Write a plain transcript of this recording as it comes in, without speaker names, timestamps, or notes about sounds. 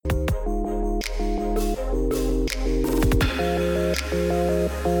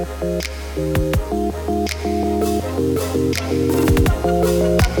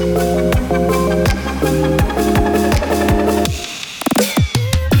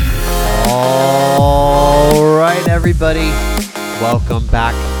everybody. Welcome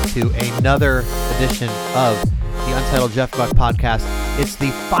back to another edition of the Untitled Jeff Buck podcast. It's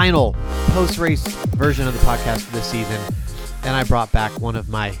the final post-race version of the podcast for this season, and I brought back one of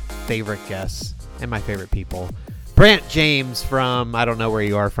my favorite guests and my favorite people, Brant James from, I don't know where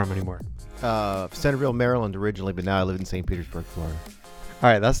you are from anymore. Centerville, Maryland originally, but now I live in St. Petersburg, Florida. All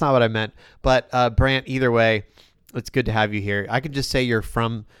right, that's not what I meant. But Brant, either way, it's good to have you here. I could just say you're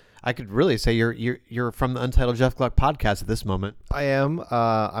from. I could really say you're from the Untitled Jeff Gluck podcast at this moment. I am.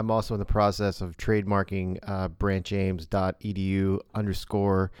 I'm also in the process of trademarking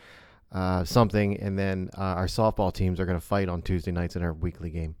brantjames.edu_ something, and then our softball teams are going to fight on Tuesday nights in our weekly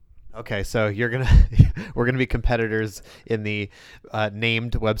game. Okay, so we're gonna be competitors in the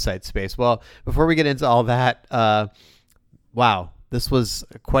named website space. Well, before we get into all that, wow, this was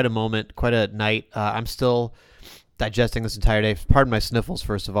quite a moment, quite a night. I'm still digesting this entire day. Pardon my sniffles.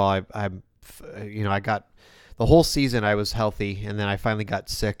 First of all, I got the whole season. I was healthy, and then I finally got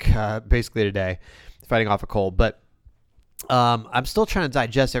sick, basically today, fighting off a cold. But I'm still trying to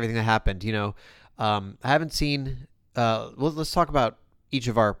digest everything that happened. I haven't seen. Let's talk about each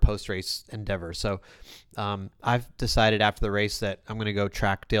of our post-race endeavors. So I've decided after the race that I'm going to go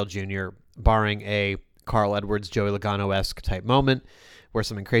track Dale Jr., barring a Carl Edwards, Joey Logano-esque type moment where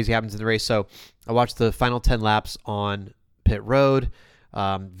something crazy happens in the race. So I watched the final 10 laps on pit road.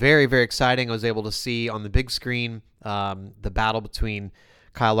 Very, very exciting. I was able to see on the big screen the battle between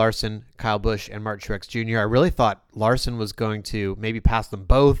Kyle Larson, Kyle Busch, and Martin Truex Jr. I really thought Larson was going to maybe pass them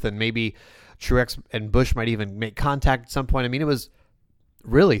both, and maybe Truex and Busch might even make contact at some point. I mean, it was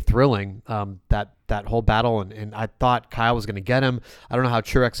really thrilling, that whole battle, and I thought Kyle was going to get him. I don't know how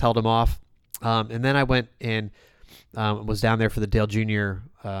Truex held him off. And then I went and was down there for the Dale Jr.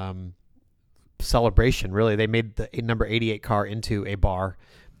 Celebration. Really, they made the number 88 car into a bar,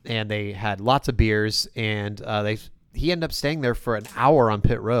 and they had lots of beers, and he ended up staying there for an hour on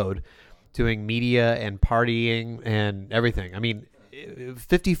pit road doing media and partying and everything. I mean,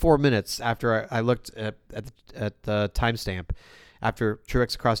 54 minutes after I looked at the timestamp, after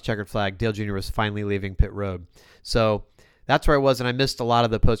Truex crossed checkered flag, Dale Jr. was finally leaving pit road. So that's where I was, and I missed a lot of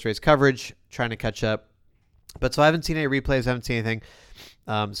the post-race coverage, trying to catch up. But so I haven't seen any replays, I haven't seen anything.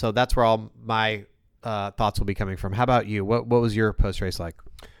 So that's where all my thoughts will be coming from. How about you? What was your post-race like?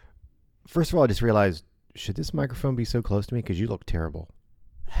 First of all, I just realized, should this microphone be so close to me? Because you look terrible.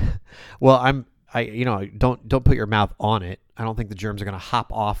 Well, don't put your mouth on it. I don't think the germs are going to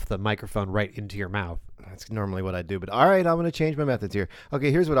hop off the microphone right into your mouth. That's normally what I do. But all right, I'm going to change my methods here.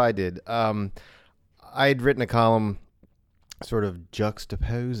 Okay, here's what I did. I'd written a column sort of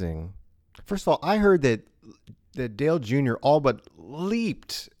juxtaposing. First of all, I heard that Dale Jr. all but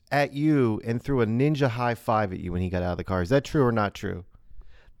leaped at you and threw a ninja high five at you when he got out of the car. Is that true or not true?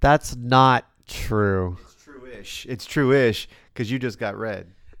 That's not true. It's true-ish. It's true-ish because you just got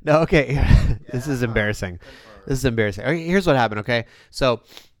red. No, okay. This is embarrassing. This is embarrassing. Okay, here's what happened, okay? So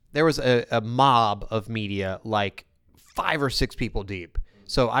there was a mob of media, like 5 or 6 people deep.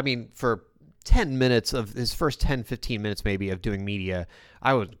 So, I mean, for 10 minutes of his first 10, 15 minutes maybe of doing media,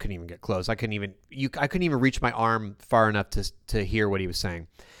 I couldn't even get close. I couldn't even reach my arm far enough to hear what he was saying.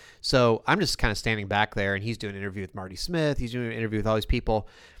 So I'm just kind of standing back there, and he's doing an interview with Marty Smith. He's doing an interview with all these people.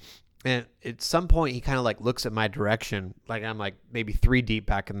 And at some point, he kind of like looks at my direction, like I'm like maybe 3 deep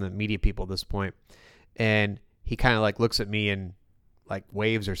back in the media people at this point. And he kind of like looks at me and like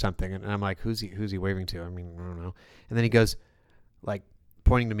waves or something. And I'm like, who's he waving to? I mean, I don't know. And then he goes like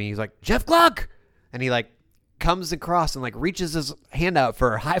pointing to me. He's like, Jeff Gluck. And he like comes across and like reaches his hand out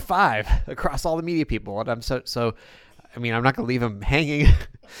for a high five across all the media people. And I'm so I mean, I'm not going to leave him hanging.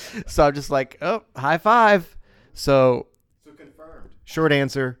 So I'm just like, oh, high five. So confirmed. Short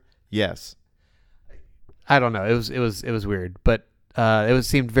answer, yes. I don't know. It was weird, but it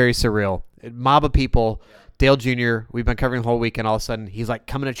seemed very surreal. Mob of people. Yeah. Dale Jr., we've been covering the whole week, and all of a sudden he's like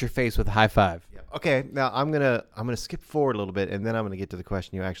coming at your face with a high five. Yeah. Okay, now I'm gonna skip forward a little bit, and then I'm gonna get to the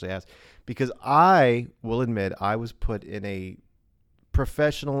question you actually asked, because I will admit I was put in a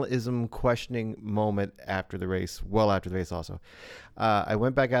professionalism questioning moment after the race, well after the race also. I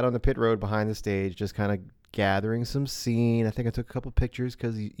went back out on the pit road behind the stage, just kind of gathering some scene. I think I took a couple pictures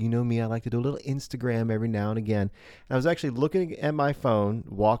because you know me, I like to do a little Instagram every now and again. And I was actually looking at my phone,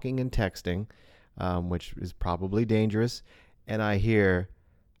 walking and texting, which is probably dangerous. And I hear,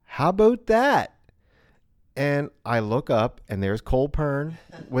 how about that? And I look up, and there's Cole Pern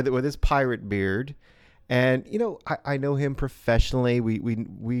with his pirate beard. And, you know, I know him professionally.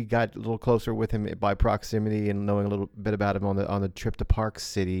 We got a little closer with him by proximity and knowing a little bit about him on the trip to Park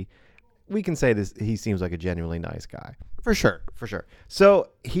City. We can say this, he seems like a genuinely nice guy. For sure. So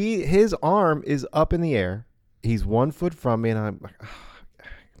his arm is up in the air, He's 1 foot from me, and I'm like,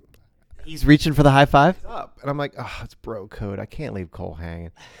 He's reaching for the high five. up, and I'm like, it's bro code. I can't leave Cole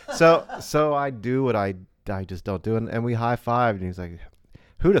hanging. So I do what I just don't do, and we high fived, and he's like,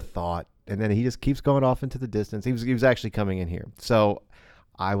 who'd have thought? And then he just keeps going off into the distance. He was actually coming in here. So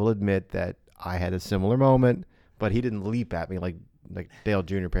I will admit that I had a similar moment, but he didn't leap at me like Dale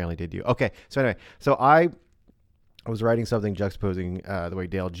Jr. apparently did you. Okay, so anyway, so I was writing something juxtaposing the way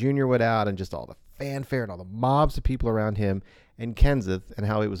Dale Jr. went out and just all the fanfare and all the mobs of people around him, and Kenseth, and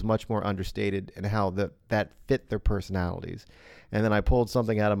how it was much more understated, and how that fit their personalities. And then I pulled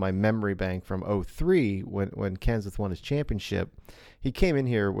something out of my memory bank from '03 when Kenseth won his championship. He came in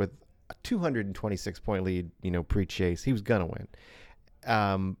here with a 226-point lead, pre-chase. He was going to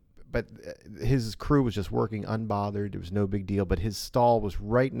win. But his crew was just working unbothered. It was no big deal. But his stall was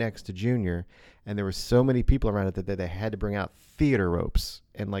right next to Junior, and there were so many people around it that they had to bring out theater ropes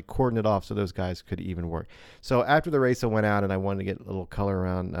and cordon it off so those guys could even work. So after the race, I went out and I wanted to get a little color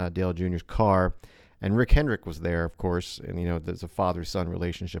around Dale Jr.'s car. And Rick Hendrick was there, of course. And, there's a father-son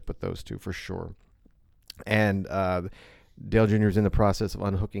relationship with those two for sure. And Dale Jr. was in the process of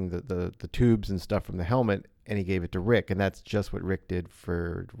unhooking the tubes and stuff from the helmet, and he gave it to Rick, and that's just what Rick did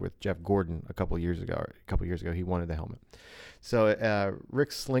with Jeff Gordon a couple years ago. He wanted the helmet. So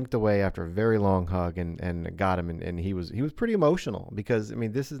Rick slinked away after a very long hug and got him, and he was pretty emotional because,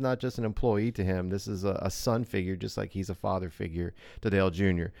 this is not just an employee to him. This is a son figure, just like he's a father figure to Dale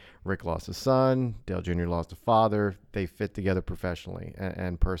Jr. Rick lost a son. Dale Jr. lost a father. They fit together professionally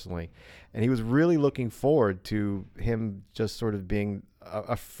and personally. And he was really looking forward to him just sort of being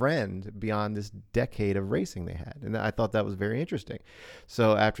a friend beyond this decade of racing they had. And I thought that was very interesting.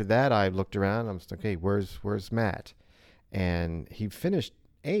 So after that, I looked around. I was like, okay, where's Matt? And he finished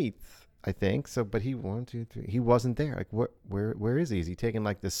 8th, I think. So, but he wasn't there. Where is he? Is he taking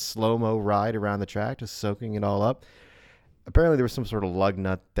this slow-mo ride around the track, just soaking it all up? Apparently there was some sort of lug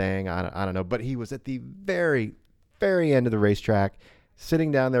nut thing. I don't know. But he was at the very, very end of the racetrack,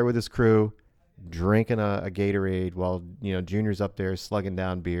 sitting down there with his crew, drinking a Gatorade while, Junior's up there slugging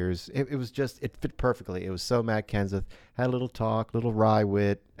down beers. It fit perfectly. It was so Matt Kenseth. Had a little talk, little wry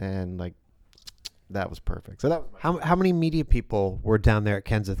wit, and that was perfect. So that was how many media people were down there at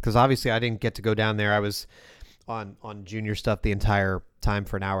Kenseth? Because obviously I didn't get to go down there. I was on Junior stuff the entire time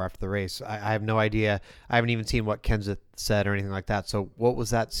for an hour after the race. I have no idea. I haven't even seen what Kenseth said or anything like that. So what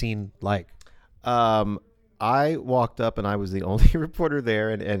was that scene like? I walked up and I was the only reporter there,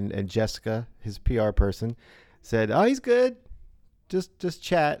 and Jessica, his PR person, said, "Oh, he's good. Just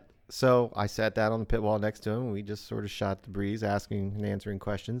chat." So I sat down on the pit wall next to him. We just sort of shot the breeze, asking and answering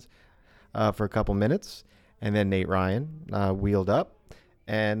questions for a couple minutes. And then Nate Ryan wheeled up,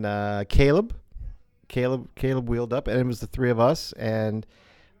 and Caleb wheeled up, and it was the three of us, and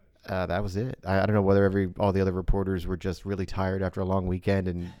that was it. I don't know whether all the other reporters were just really tired after a long weekend,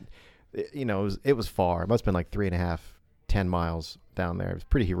 and it was far. It must have been 3.5, 10 miles down there. It was a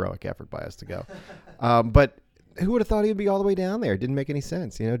pretty heroic effort by us to go. But who would have thought he would be all the way down there? It didn't make any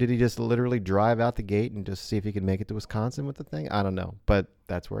sense. Did he just literally drive out the gate and just see if he could make it to Wisconsin with the thing? I don't know, but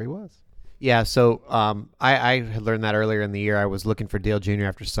that's where he was. Yeah, so I had learned that earlier in the year. I was looking for Dale Jr.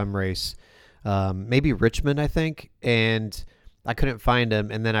 after some race, maybe Richmond, I think, and I couldn't find him,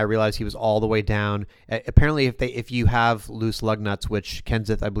 and then I realized he was all the way down. Apparently, if you have loose lug nuts, which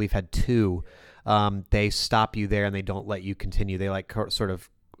Kenseth, I believe, had 2, they stop you there and they don't let you continue. They sort of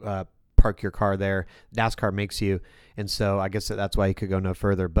park your car there. NASCAR makes you, and so I guess that's why he could go no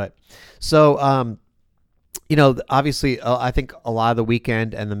further. But so, obviously, I think a lot of the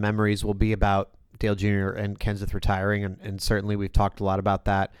weekend and the memories will be about Dale Jr. and Kenseth retiring, and certainly we've talked a lot about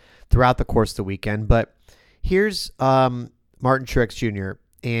that throughout the course of the weekend. But here's Martin Truex Jr.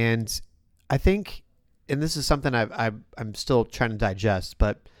 And I think, and this is something I'm still trying to digest,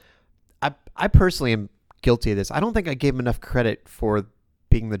 but I personally am guilty of this. I don't think I gave him enough credit for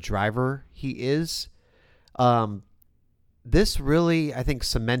being the driver he is. This really, I think,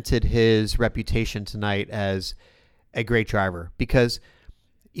 cemented his reputation tonight as a great driver because,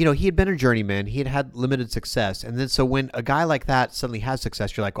 he had been a journeyman. He had limited success. And then so when a guy like that suddenly has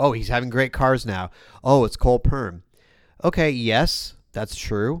success, you're like, oh, he's having great cars now. Oh, it's Cole Perm. Okay, yes, that's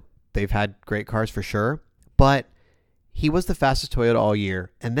true. They've had great cars for sure, but he was the fastest Toyota all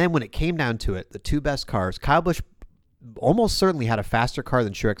year. And then when it came down to it, the 2 best cars, Kyle Busch almost certainly had a faster car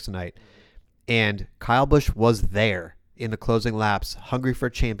than Truex tonight. And Kyle Busch was there in the closing laps, hungry for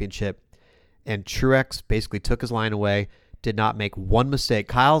a championship. And Truex basically took his line away, did not make one mistake.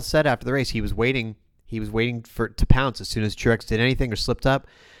 Kyle said after the race he was waiting to pounce as soon as Truex did anything or slipped up.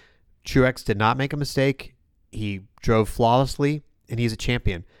 Truex did not make a mistake. He drove flawlessly, and he's a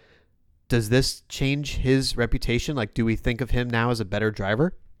champion. does this change his reputation? Like, do we think of him now as a better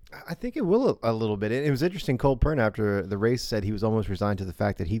driver? I think it will a little bit. It was interesting. Cole Pearn after the race said he was almost resigned to the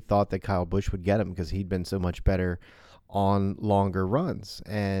fact that he thought that Kyle Busch would get him because he'd been so much better on longer runs,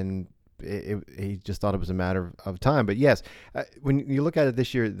 and he just thought it was a matter of time. But yes, when you look at it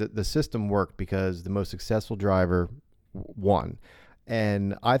this year, the system worked because the most successful driver won,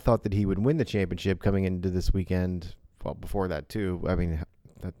 and I thought that he would win the championship coming into this weekend. Well, before that too. I mean,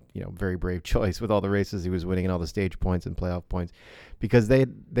 that, very brave choice with all the races he was winning and all the stage points and playoff points, because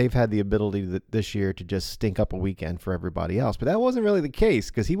they've had the ability this year to just stink up a weekend for everybody else. But that wasn't really the case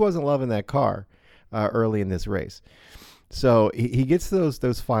because he wasn't loving that car early in this race. So he gets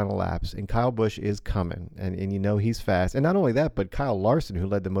those final laps, and Kyle Busch is coming, and he's fast. And not only that, but Kyle Larson, who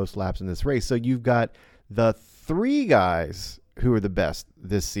led the most laps in this race. So you've got the three guys who are the best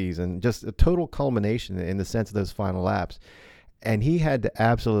this season, just a total culmination in the sense of those final laps. And he had to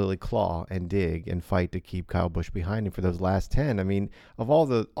absolutely claw and dig and fight to keep Kyle Busch behind him for those last 10. I mean, of all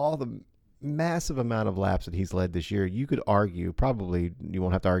the massive amount of laps that he's led this year, you could argue, probably you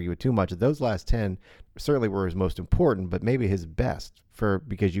won't have to argue it too much, that those last 10 certainly were his most important, but maybe his best,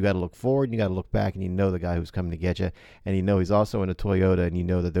 because you got to look forward and you got to look back, and the guy who's coming to get you, and he's also in a Toyota,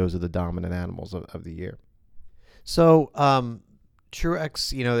 and that those are the dominant animals of the year. So,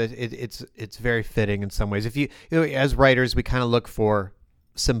 Truex, it's very fitting in some ways. If you as writers, we kind of look for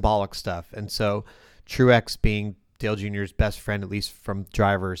symbolic stuff, and so Truex, being Dale Jr.'s best friend, at least from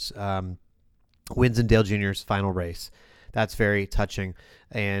drivers, wins in Dale Jr.'s final race. That's very touching.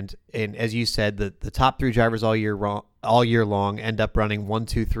 And as you said, the top three drivers all year long end up running 1,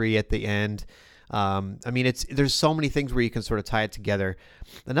 2, 3 at the end. There's so many things where you can sort of tie it together.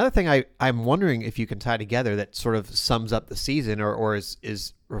 Another thing I'm wondering if you can tie together that sort of sums up the season or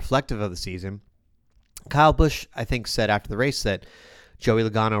is reflective of the season. Kyle Busch, I think, said after the race that Joey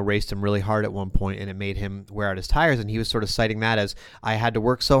Logano raced him really hard at one point, and it made him wear out his tires, and he was sort of citing that as, I had to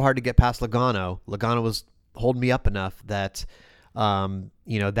work so hard to get past Logano. Logano was holding me up enough that,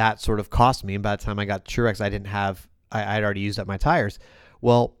 that sort of cost me, and by the time I got to Truex, I'd already used up my tires.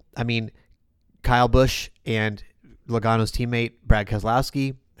 Well, Kyle Busch and Logano's teammate Brad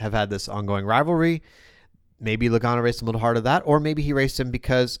Keselowski have had this ongoing rivalry. Maybe Logano raced him a little harder that, or maybe he raced him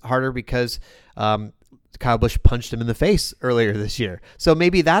because Kyle Busch punched him in the face earlier this year. So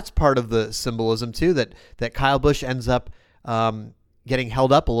maybe that's part of the symbolism too, that Kyle Busch ends up getting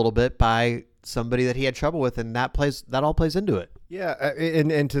held up a little bit by somebody that he had trouble with, and that all plays into it. Yeah,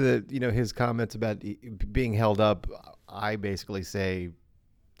 and to the his comments about being held up, I basically say,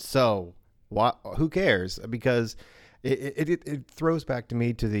 so who cares? Because it throws back to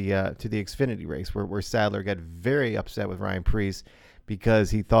me to the Xfinity race where Sadler got very upset with Ryan Preece because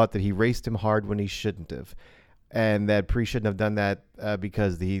he thought that he raced him hard when he shouldn't have, and that Preece shouldn't have done that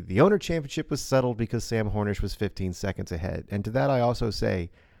because the owner championship was settled because Sam Hornish was 15 seconds ahead. And to that I also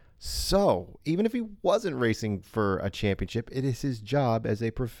say, so even if he wasn't racing for a championship, it is his job as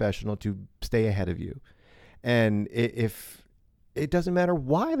a professional to stay ahead of you. And if it doesn't matter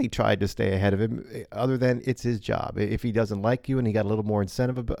why they tried to stay ahead of him, other than it's his job. If he doesn't like you and he got a little more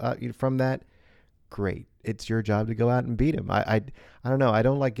incentive from that, great. It's your job to go out and beat him. I don't know. I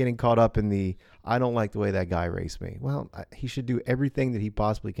don't like getting caught up in I don't like the way that guy raced me. Well, he should do everything that he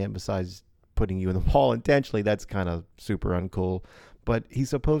possibly can besides putting you in the wall intentionally. That's kind of super uncool. But he's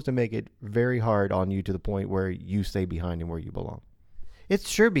supposed to make it very hard on you to the point where you stay behind him where you belong.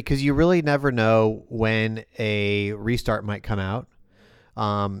 It's true, because you really never know when a restart might come out,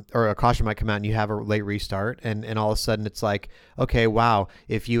 or a caution might come out and you have a late restart, and all of a sudden it's like, okay, wow,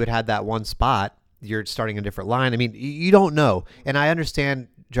 if you had that one spot, you're starting a different line. I mean, you don't know. And I understand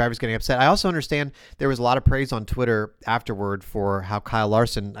drivers getting upset. I also understand there was a lot of praise on Twitter afterward for how Kyle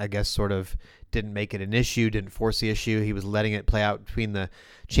Larson, I guess, sort of didn't make it an issue, didn't force the issue. He was letting it play out between the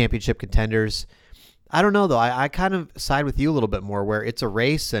championship contenders. I don't know, though. I kind of side with you a little bit more, where it's a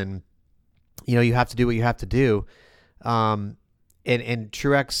race and, you have to do what you have to do. And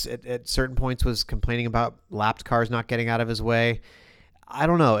Truex at certain points was complaining about lapped cars not getting out of his way. I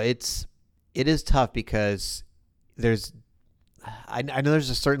don't know. It is tough because I know there's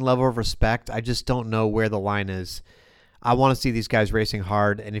a certain level of respect. I just don't know where the line is. I want to see these guys racing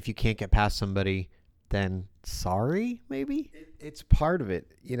hard, and if you can't get past somebody, then sorry, maybe? It's part of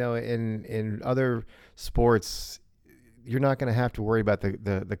it. In other sports, you're not going to have to worry about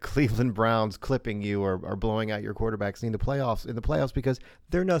the Cleveland Browns clipping you or blowing out your quarterbacks in the playoffs because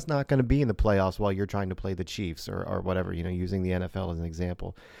they're just not going to be in the playoffs while you're trying to play the Chiefs or whatever, using the NFL as an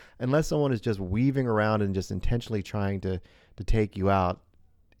example. Unless someone is just weaving around and just intentionally trying to take you out,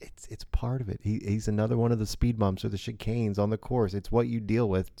 it's part of it. He's another one of the speed bumps or the chicanes on the course. It's what you deal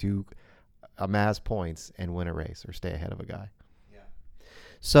with to amass points and win a race or stay ahead of a guy.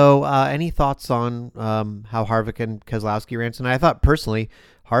 So, any thoughts on how Harvick and Keselowski ran tonight? I thought personally,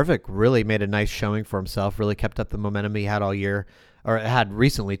 Harvick really made a nice showing for himself. Really kept up the momentum he had all year, or had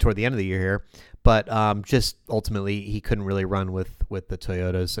recently toward the end of the year here. But just ultimately, he couldn't really run with the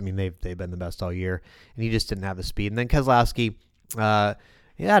Toyotas. I mean, they've been the best all year, and he just didn't have the speed. And then Keselowski,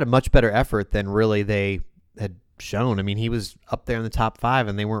 he had a much better effort than really they had shown. I mean, he was up there in the top 5,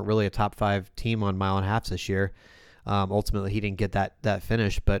 and they weren't really a top 5 team on mile and a half this year. Ultimately, he didn't get that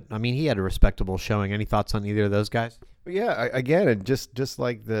finish, but I mean, he had a respectable showing. Any thoughts on either of those guys? Yeah, again, and just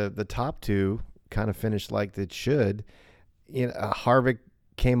like the top two kind of finished like it should. Harvick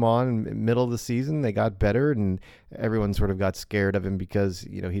came on in the middle of the season. They got better, and everyone sort of got scared of him because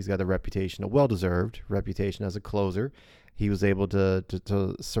he's got a reputation, a well-deserved reputation as a closer. He was able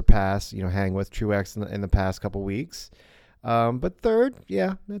to surpass, hang with Truex in the past couple weeks. But third,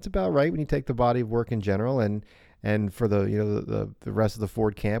 yeah, that's about right when you take the body of work in general, and for the rest of the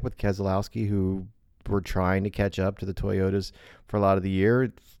Ford camp with Keselowski, who were trying to catch up to the Toyotas for a lot of the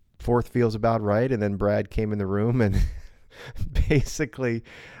year. Fourth feels about right, and then Brad came in the room and basically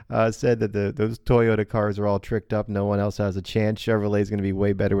said that those Toyota cars are all tricked up. No one else has a chance. Chevrolet's going to be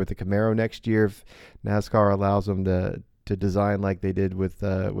way better with the Camaro next year if NASCAR allows them to design like they did with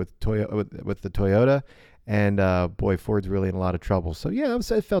the Toyota. And boy, Ford's really in a lot of trouble. So yeah,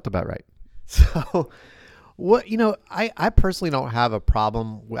 it felt about right. So. What I personally don't have a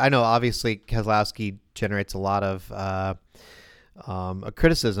problem. I know obviously Keselowski generates a lot of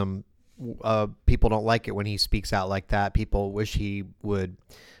criticism. People don't like it when he speaks out like that. People wish he would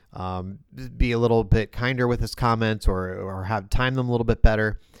be a little bit kinder with his comments or have timed them a little bit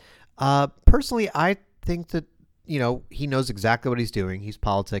better. Personally, I think that he knows exactly what he's doing. He's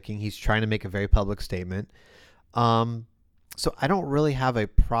politicking. He's trying to make a very public statement. So I don't really have a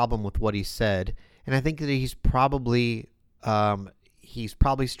problem with what he said. And I think that he's probably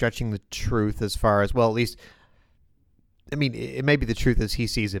stretching the truth as far as, well, at least, I mean, it may be the truth as he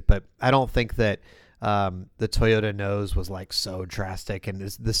sees it, but I don't think that the Toyota nose was like so drastic. And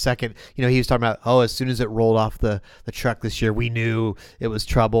the second, he was talking about, as soon as it rolled off the truck this year, we knew it was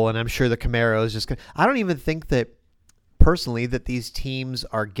trouble. And I'm sure the Camaro is just I don't even think that personally that these teams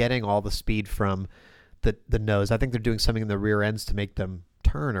are getting all the speed from the nose. I think they're doing something in the rear ends to make them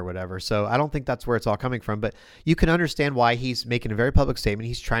turn or whatever. So I don't think that's where it's all coming from, but you can understand why he's making a very public statement.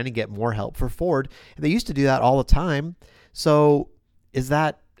 He's trying to get more help for Ford, and they used to do that all the time. So is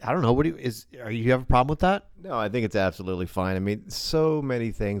that, I don't know, you have a problem with that? No, I think it's absolutely fine. I mean, so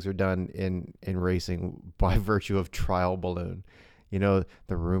many things are done in racing by virtue of trial balloon. The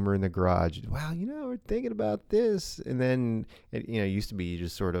rumor in the garage, wow, we're thinking about this. And then, it used to be you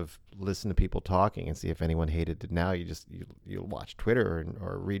just sort of listen to people talking and see if anyone hated it. Now you'll watch Twitter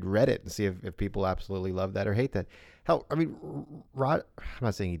or read Reddit and see if people absolutely love that or hate that. Hell, I mean, I'm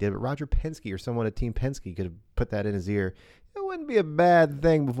not saying he did, but Roger Penske or someone at Team Penske could have put that in his ear. It wouldn't be a bad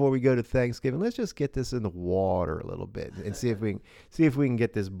thing before we go to Thanksgiving. Let's just get this in the water a little bit and see if we can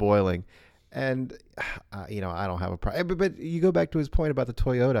get this boiling. And, I don't have a problem. But you go back to his point about the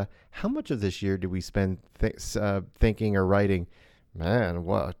Toyota. How much of this year did we spend thinking or writing, man,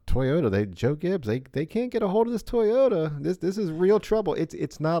 what Toyota? Joe Gibbs, they can't get a hold of this Toyota. This is real trouble.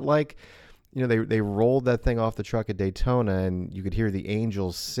 It's not like, they rolled that thing off the truck at Daytona and you could hear the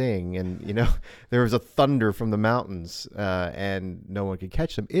angels sing and, there was a thunder from the mountains and no one could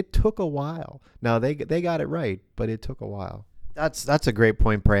catch them. It took a while. Now they got it right, but it took a while. That's a great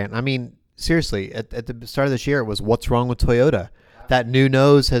point, Brant. I mean, seriously, at the start of this year, it was what's wrong with Toyota? That new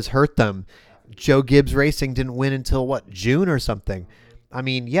nose has hurt them. Joe Gibbs Racing didn't win until, June or something. I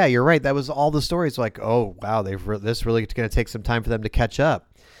mean, yeah, you're right. That was all the stories like, oh, wow, this really going to take some time for them to catch up.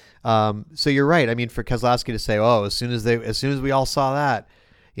 So you're right. I mean, for Keselowski to say, as soon as we all saw that,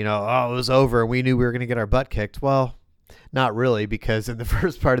 it was over and we knew we were going to get our butt kicked. Well, not really, because in the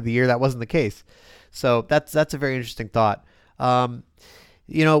first part of the year, that wasn't the case. So that's a very interesting thought.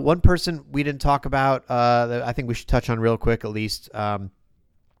 One person we didn't talk about, that I think we should touch on real quick, at least,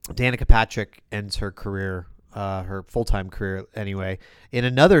 Danica Patrick ends her career, her full-time career anyway, in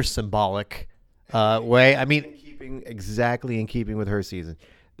another symbolic way. I mean, in keeping with her season.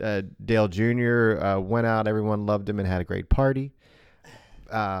 Dale Jr. Went out, everyone loved him and had a great party.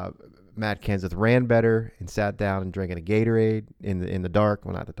 Matt Kenseth ran better and sat down and drank a Gatorade in the dark.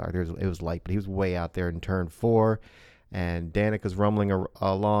 Well, not the dark, it was light, but he was way out there in turn 4. And Danica's rumbling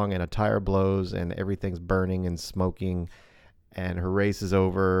along and a tire blows and everything's burning and smoking and her race is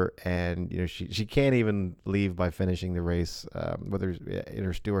over and she can't even leave by finishing the race in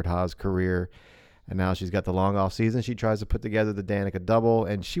her Stuart Haas career. and now she's got the long off season. She tries to put together the Danica double,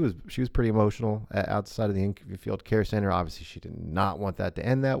 and she was pretty emotional outside of the infield care center. Obviously, she did not want that to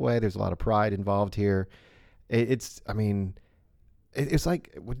end that way. There's a lot of pride involved here. It's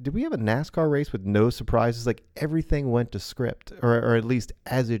like, did we have a NASCAR race with no surprises? Like everything went to script, or at least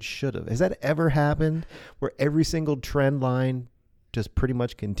as it should have. Has that ever happened where every single trend line just pretty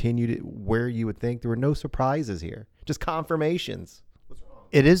much continued where you would think? There were no surprises here, just confirmations. What's wrong?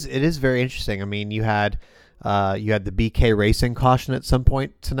 It is very interesting. I mean, you had the BK Racing caution at some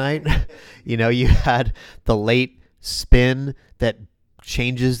point tonight. You had the late spin that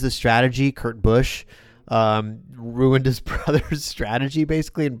changes the strategy. Kurt Busch ruined his brother's strategy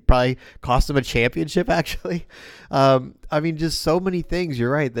basically and probably cost him a championship actually. Just so many things.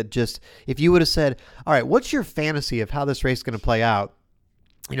 You're right that just if you would have said, all right, what's your fantasy of how this race is going to play out?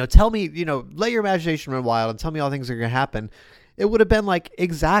 Tell me, let your imagination run wild and tell me all things are going to happen. It would have been like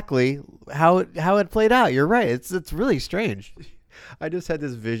exactly how it played out. You're right. It's really strange. I just had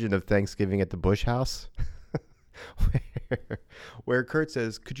this vision of Thanksgiving at the Busch house where Kurt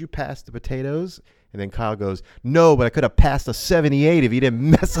says, could you pass the potatoes? And then Kyle goes, no, but I could have passed a 78 if you didn't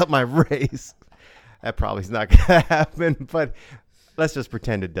mess up my race. That probably is not going to happen, but let's just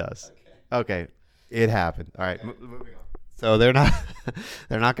pretend it does. Okay. It happened. All right. Okay. Moving on. So they're not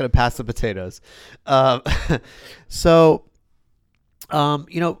going to pass the potatoes. I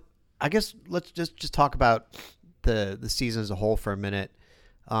guess let's just talk about the season as a whole for a minute.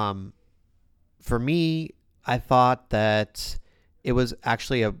 For me, I thought that it was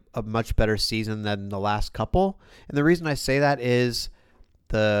actually a much better season than the last couple. And the reason I say that is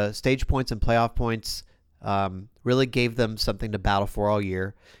the stage points and playoff points really gave them something to battle for all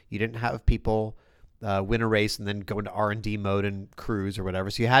year. You didn't have people win a race and then go into R&D mode and cruise or whatever.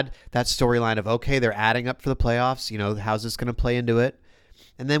 So you had that storyline of, okay, they're adding up for the playoffs. How's this going to play into it?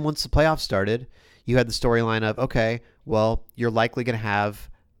 And then once the playoffs started, you had the storyline of, okay, well, you're likely going to have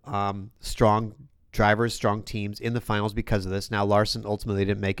strong drivers, strong teams in the finals because of this. Now Larson ultimately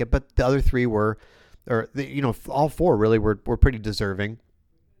didn't make it, but the other three all four really were pretty deserving.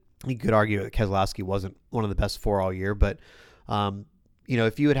 You could argue that Keselowski wasn't one of the best four all year, but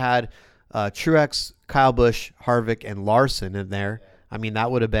if you had Truex, Kyle Busch, Harvick, and Larson in there,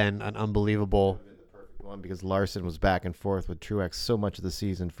 that would have been an unbelievable one because Larson was back and forth with Truex so much of the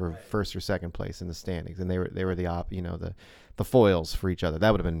season for first or second place in the standings, and they were the foils for each other.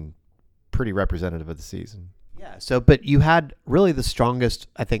 That would have been pretty representative of the season. Yeah. So, but you had really the strongest,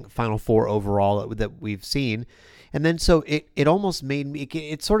 I think, Final Four overall that we've seen, and then so it almost made me.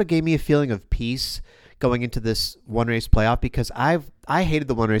 It sort of gave me a feeling of peace going into this one race playoff because I hated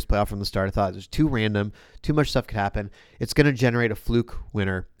the one race playoff from the start. I thought it was too random, too much stuff could happen. It's going to generate a fluke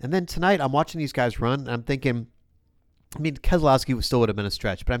winner. And then tonight, I'm watching these guys run, and I'm thinking, Keselowski still would have been a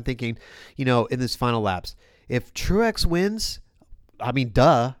stretch, but I'm thinking, in this final laps, if Truex wins.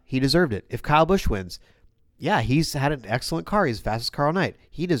 Duh, he deserved it. If Kyle Busch wins, yeah, he's had an excellent car. He's the fastest car all night.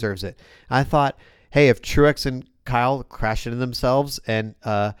 He deserves it. I thought, hey, if Truex and Kyle crash into themselves and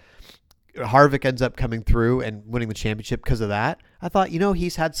Harvick ends up coming through and winning the championship because of that, I thought,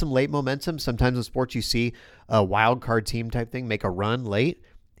 he's had some late momentum. Sometimes in sports you see a wild card team type thing make a run late.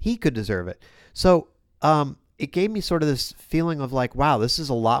 He could deserve it. So it gave me sort of this feeling of like, wow, this is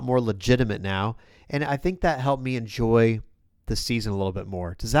a lot more legitimate now. And I think that helped me enjoy the season a little bit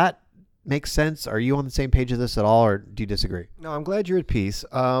more. Does that make sense? Are you on the same page of this at all, or do you disagree? No, I'm glad you're at peace.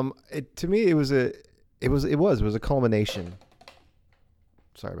 To me, it was a culmination.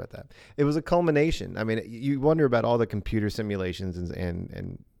 Sorry about that. It was a culmination. You wonder about all the computer simulations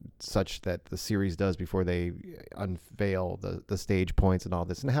and such that the series does before they unveil the stage points and all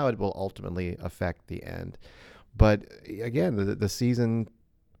this, and how it will ultimately affect the end. But again, the season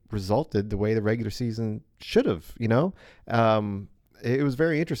resulted the way the regular season should have. It was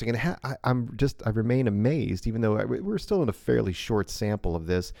very interesting, and I remain amazed, even though we're still in a fairly short sample of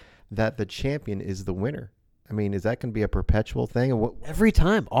this, that the champion is the winner. Is that going to be a perpetual thing? Every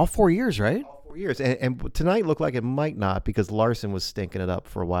time, all 4 years, right? All 4 years, and tonight looked like it might not because Larson was stinking it up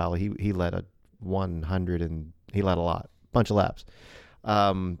for a while. He led a 100 and he led a bunch of laps.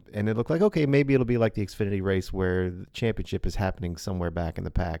 And it looked like, okay, maybe it'll be like the Xfinity race where the championship is happening somewhere back in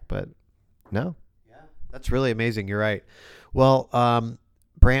the pack, but no. Yeah, that's really amazing. You're right. Well,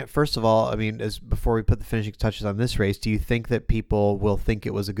 Brant, first of all, before we put the finishing touches on this race, do you think that people will think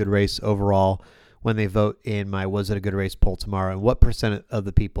it was a good race overall when they vote in my Was It a Good Race poll tomorrow? And what percent of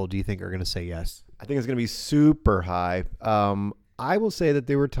the people do you think are going to say yes? I think it's going to be super high. I will say that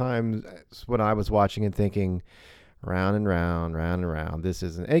there were times when I was watching and thinking, round and round, round and round. This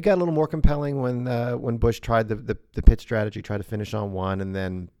isn't. And it got a little more compelling when Busch tried the pit strategy, tried to finish on one, and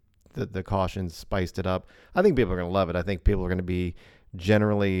then the cautions spiced it up. I think people are going to love it. I think people are going to be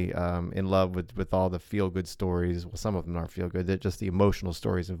generally in love with all the feel-good stories. Well, some of them aren't feel-good. They're just the emotional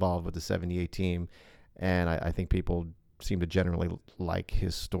stories involved with the 78 team. And I think people seem to generally like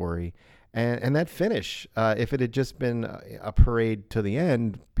his story. And that finish, if it had just been a parade to the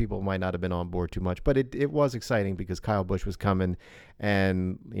end, people might not have been on board too much. But it was exciting because Kyle Busch was coming.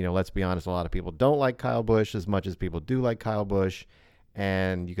 And, let's be honest, a lot of people don't like Kyle Busch as much as people do like Kyle Busch.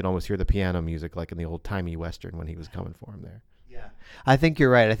 And you can almost hear the piano music like in the old-timey Western when he was coming for him there. Yeah, I think you're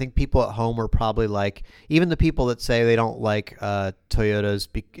right. I think people at home are probably like, even the people that say they don't like Toyotas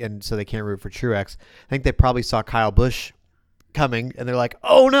and so they can't root for Truex, I think they probably saw Kyle Busch coming and they're like,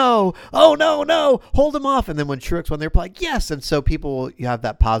 oh no, hold him off. And then when Truex won, they're like, yes. And so you have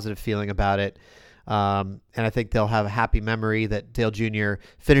that positive feeling about it. And I think they'll have a happy memory that Dale Jr.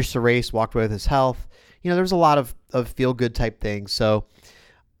 finished the race, walked away with his health. There's a lot of feel good type things. So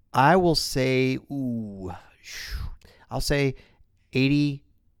I will say, I'll say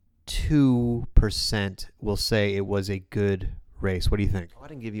 82% will say it was a good race. What do you think? I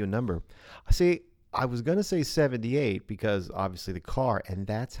didn't give you a number. I was going to say 78 because obviously the car, and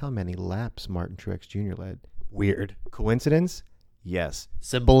that's how many laps Martin Truex Jr. led. Weird. Coincidence? Yes.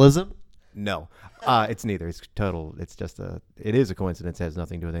 Symbolism? No. It's neither. It's total. It is a coincidence. It has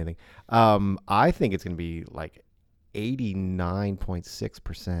nothing to do with anything. I think it's going to be like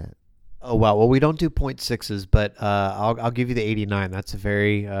 89.6%. Oh, wow. Well, we don't do 0.6s, but I'll give you the 89. That's a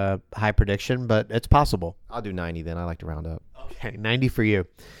very high prediction, but it's possible. I'll do 90 then. I like to round up. Okay, 90 for you.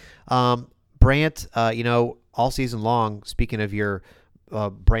 Brant, all season long, speaking of your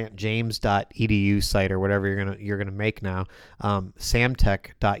brantjames.edu site or whatever you're gonna make now,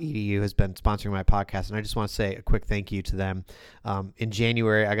 samtech.edu has been sponsoring my podcast, and I just want to say a quick thank you to them. In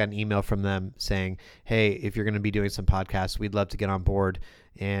January, I got an email from them saying, hey, if you're going to be doing some podcasts, we'd love to get on board.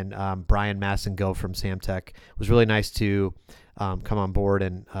 And Brian Massengill from Samtech was really nice to come on board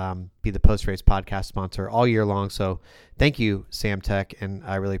and be the post-race podcast sponsor all year long. So thank you, Samtech, and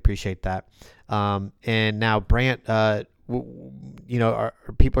I really appreciate that. And now, Brant, are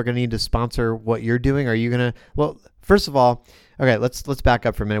people are going to need to sponsor what you're doing? Are you going to? Well, first of all, okay, let's back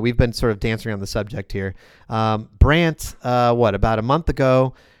up for a minute. We've been sort of dancing around the subject here. Brant, about a month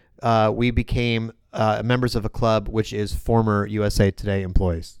ago, we became members of a club which is former USA Today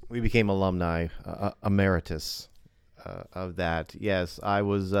employees. We became alumni, emeritus of that. Yes, I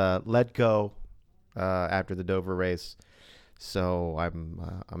was let go after the Dover race, so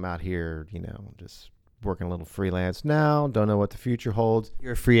I'm out here, just working a little freelance now. Don't know what the future holds.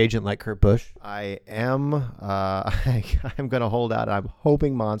 You're a free agent like Kurt Busch? I am. I'm going to hold out. I'm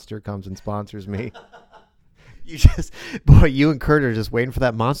hoping Monster comes and sponsors me. You and Kurt are just waiting for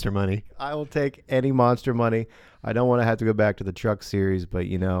that Monster money. I will take any Monster money. I don't want to have to go back to the Truck Series, but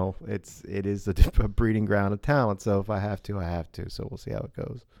it is a breeding ground of talent. So if I have to, I have to. So we'll see how it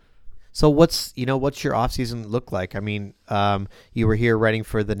goes. So what's your off season look like? I mean, you were here writing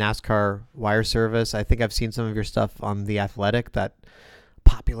for the NASCAR wire service. I think I've seen some of your stuff on The Athletic, that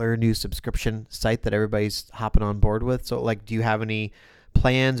popular new subscription site that everybody's hopping on board with. So do you have any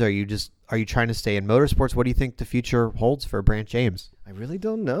plans? Are you trying to stay in motorsports? What do you think the future holds for Brant James? I really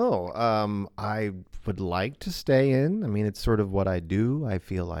don't know. I would like to stay in. I mean, it's sort of what I do. I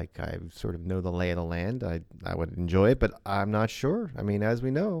feel like I sort of know the lay of the land. I would enjoy it, but I'm not sure. I mean, as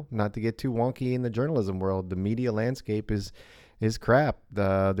we know, not to get too wonky in the journalism world, the media landscape is crap.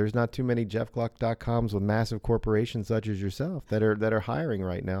 There's not too many jeffgluck.coms with massive corporations such as yourself that are hiring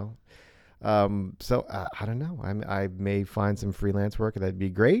right now. So I don't know. I may find some freelance work. That'd be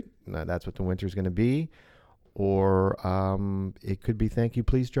great. That's what the winter's going to be. Or it could be thank you,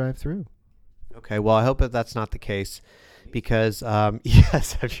 please drive through. Okay. Well, I hope that that's not the case because,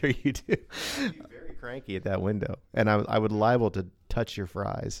 yes, I'm sure you do. You're very cranky at that window. And I would liable to touch your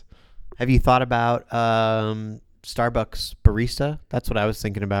fries. Have you thought about Starbucks barista? That's what I was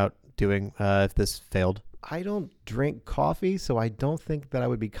thinking about doing if this failed. I don't drink coffee, so I don't think that I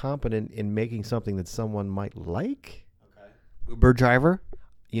would be competent in making something that someone might like. Okay. Uber driver?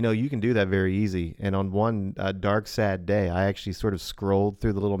 You can do that very easy. And on one dark, sad day, I actually sort of scrolled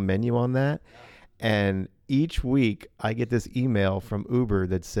through the little menu on that. And each week, I get this email from Uber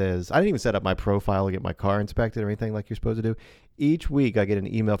that says, I didn't even set up my profile to get my car inspected or anything like you're supposed to do. Each week, I get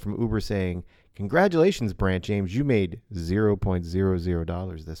an email from Uber saying, congratulations, Brant James, you made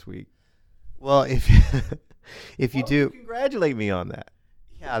 $0.00 this week. Well, if you do, congratulate me on that.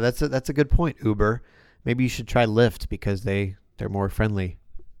 Yeah, that's a good point, Uber. Maybe you should try Lyft because they're more friendly.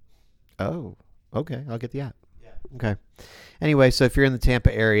 Oh, okay. I'll get the app. Yeah. Okay. Anyway, so if you're in the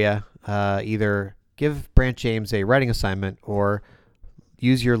Tampa area, either give Brant James a writing assignment or,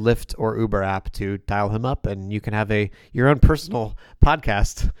 use your Lyft or Uber app to dial him up, and you can have your own personal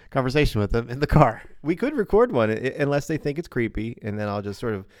podcast conversation with him in the car. We could record one unless they think it's creepy, and then I'll just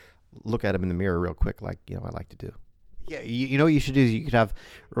sort of look at him in the mirror real quick, like I like to do. Yeah, you know what you should do is you could have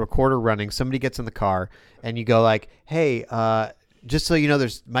a recorder running. Somebody gets in the car, and you go like, "Hey, just so you know,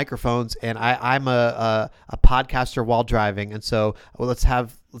 there's microphones, and I'm a podcaster while driving, and so let's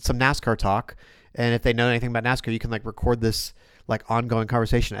have some NASCAR talk. And if they know anything about NASCAR, you can like record this like ongoing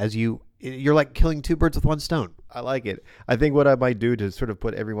conversation as you're like killing two birds with one stone." I like it. I think what I might do to sort of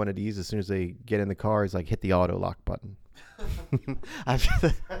put everyone at ease as soon as they get in the car is like hit the auto lock button.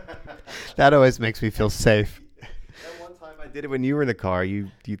 That always makes me feel safe. That one time I did it when you were in the car, you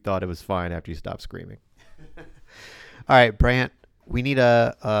thought it was fine after you stopped screaming. All right, Brant, we need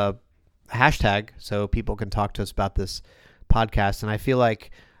a hashtag so people can talk to us about this podcast. And I feel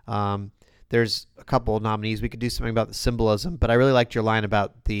like there's a couple of nominees. We could do something about the symbolism, but I really liked your line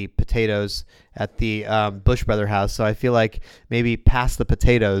about the potatoes at the Bush Brother house. So I feel like maybe pass the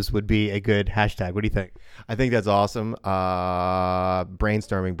potatoes would be a good hashtag. What do you think? I think that's awesome.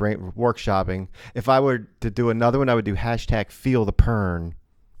 Brainstorming, workshopping. If I were to do another one, I would do hashtag feel the pern.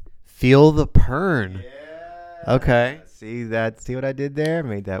 Feel the pern. Yeah. Okay. See what I did there?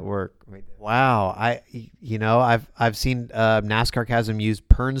 Made that work. Wow. I've seen NASCAR Chasm use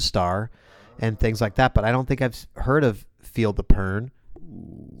Pern Star and things like that, but I don't think I've heard of Feel the Pern.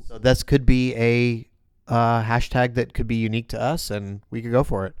 So this could be a hashtag that could be unique to us, and we could go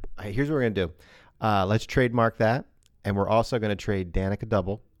for it. All right, here's what we're going to do. Let's trademark that, and we're also going to trade Danica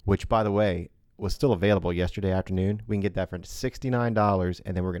Double, which, by the way, was still available yesterday afternoon. We can get that for $69,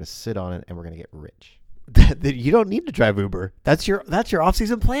 and then we're going to sit on it, and we're going to get rich. You don't need to drive Uber. That's your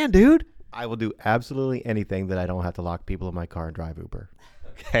off-season plan, dude. I will do absolutely anything that I don't have to lock people in my car and drive Uber.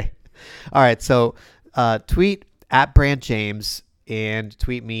 Okay. All right. So tweet at Brant James and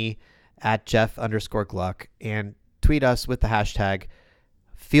tweet me at Jeff_Gluck and tweet us with the hashtag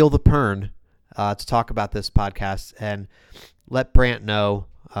Feel the Pern to talk about this podcast, and let Brant know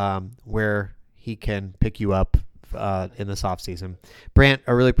where he can pick you up in this off season. Brant,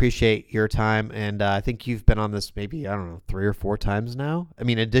 I really appreciate your time, and I think you've been on this maybe, 3 or 4 times now. I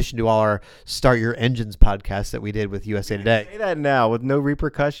mean, in addition to all our Start Your Engines podcasts that we did with USA Today. Say that now with no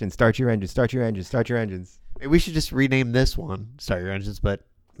repercussions. Start your engines, start your engines, start your engines. We should just rename this one Start Your Engines, but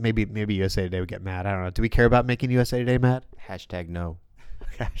maybe USA Today would get mad. I don't know. Do we care about making USA Today mad? Hashtag no.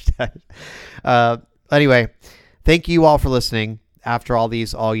 Hashtag. Anyway, thank you all for listening after all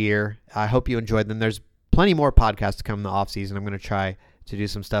these all year. I hope you enjoyed them. There's plenty more podcasts to come in the off season. I'm going to try to do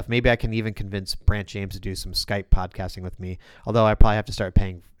some stuff. Maybe I can even convince Brant James to do some Skype podcasting with me, although I probably have to start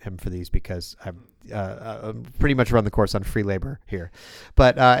paying him for these because I'm pretty much run the course on free labor here.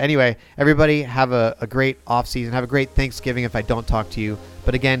 But anyway, everybody have a great off season. Have a great Thanksgiving if I don't talk to you.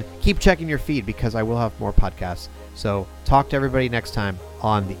 But again, keep checking your feed because I will have more podcasts. So talk to everybody next time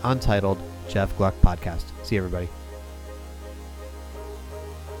on the Untitled Jeff Gluck podcast. See you, everybody.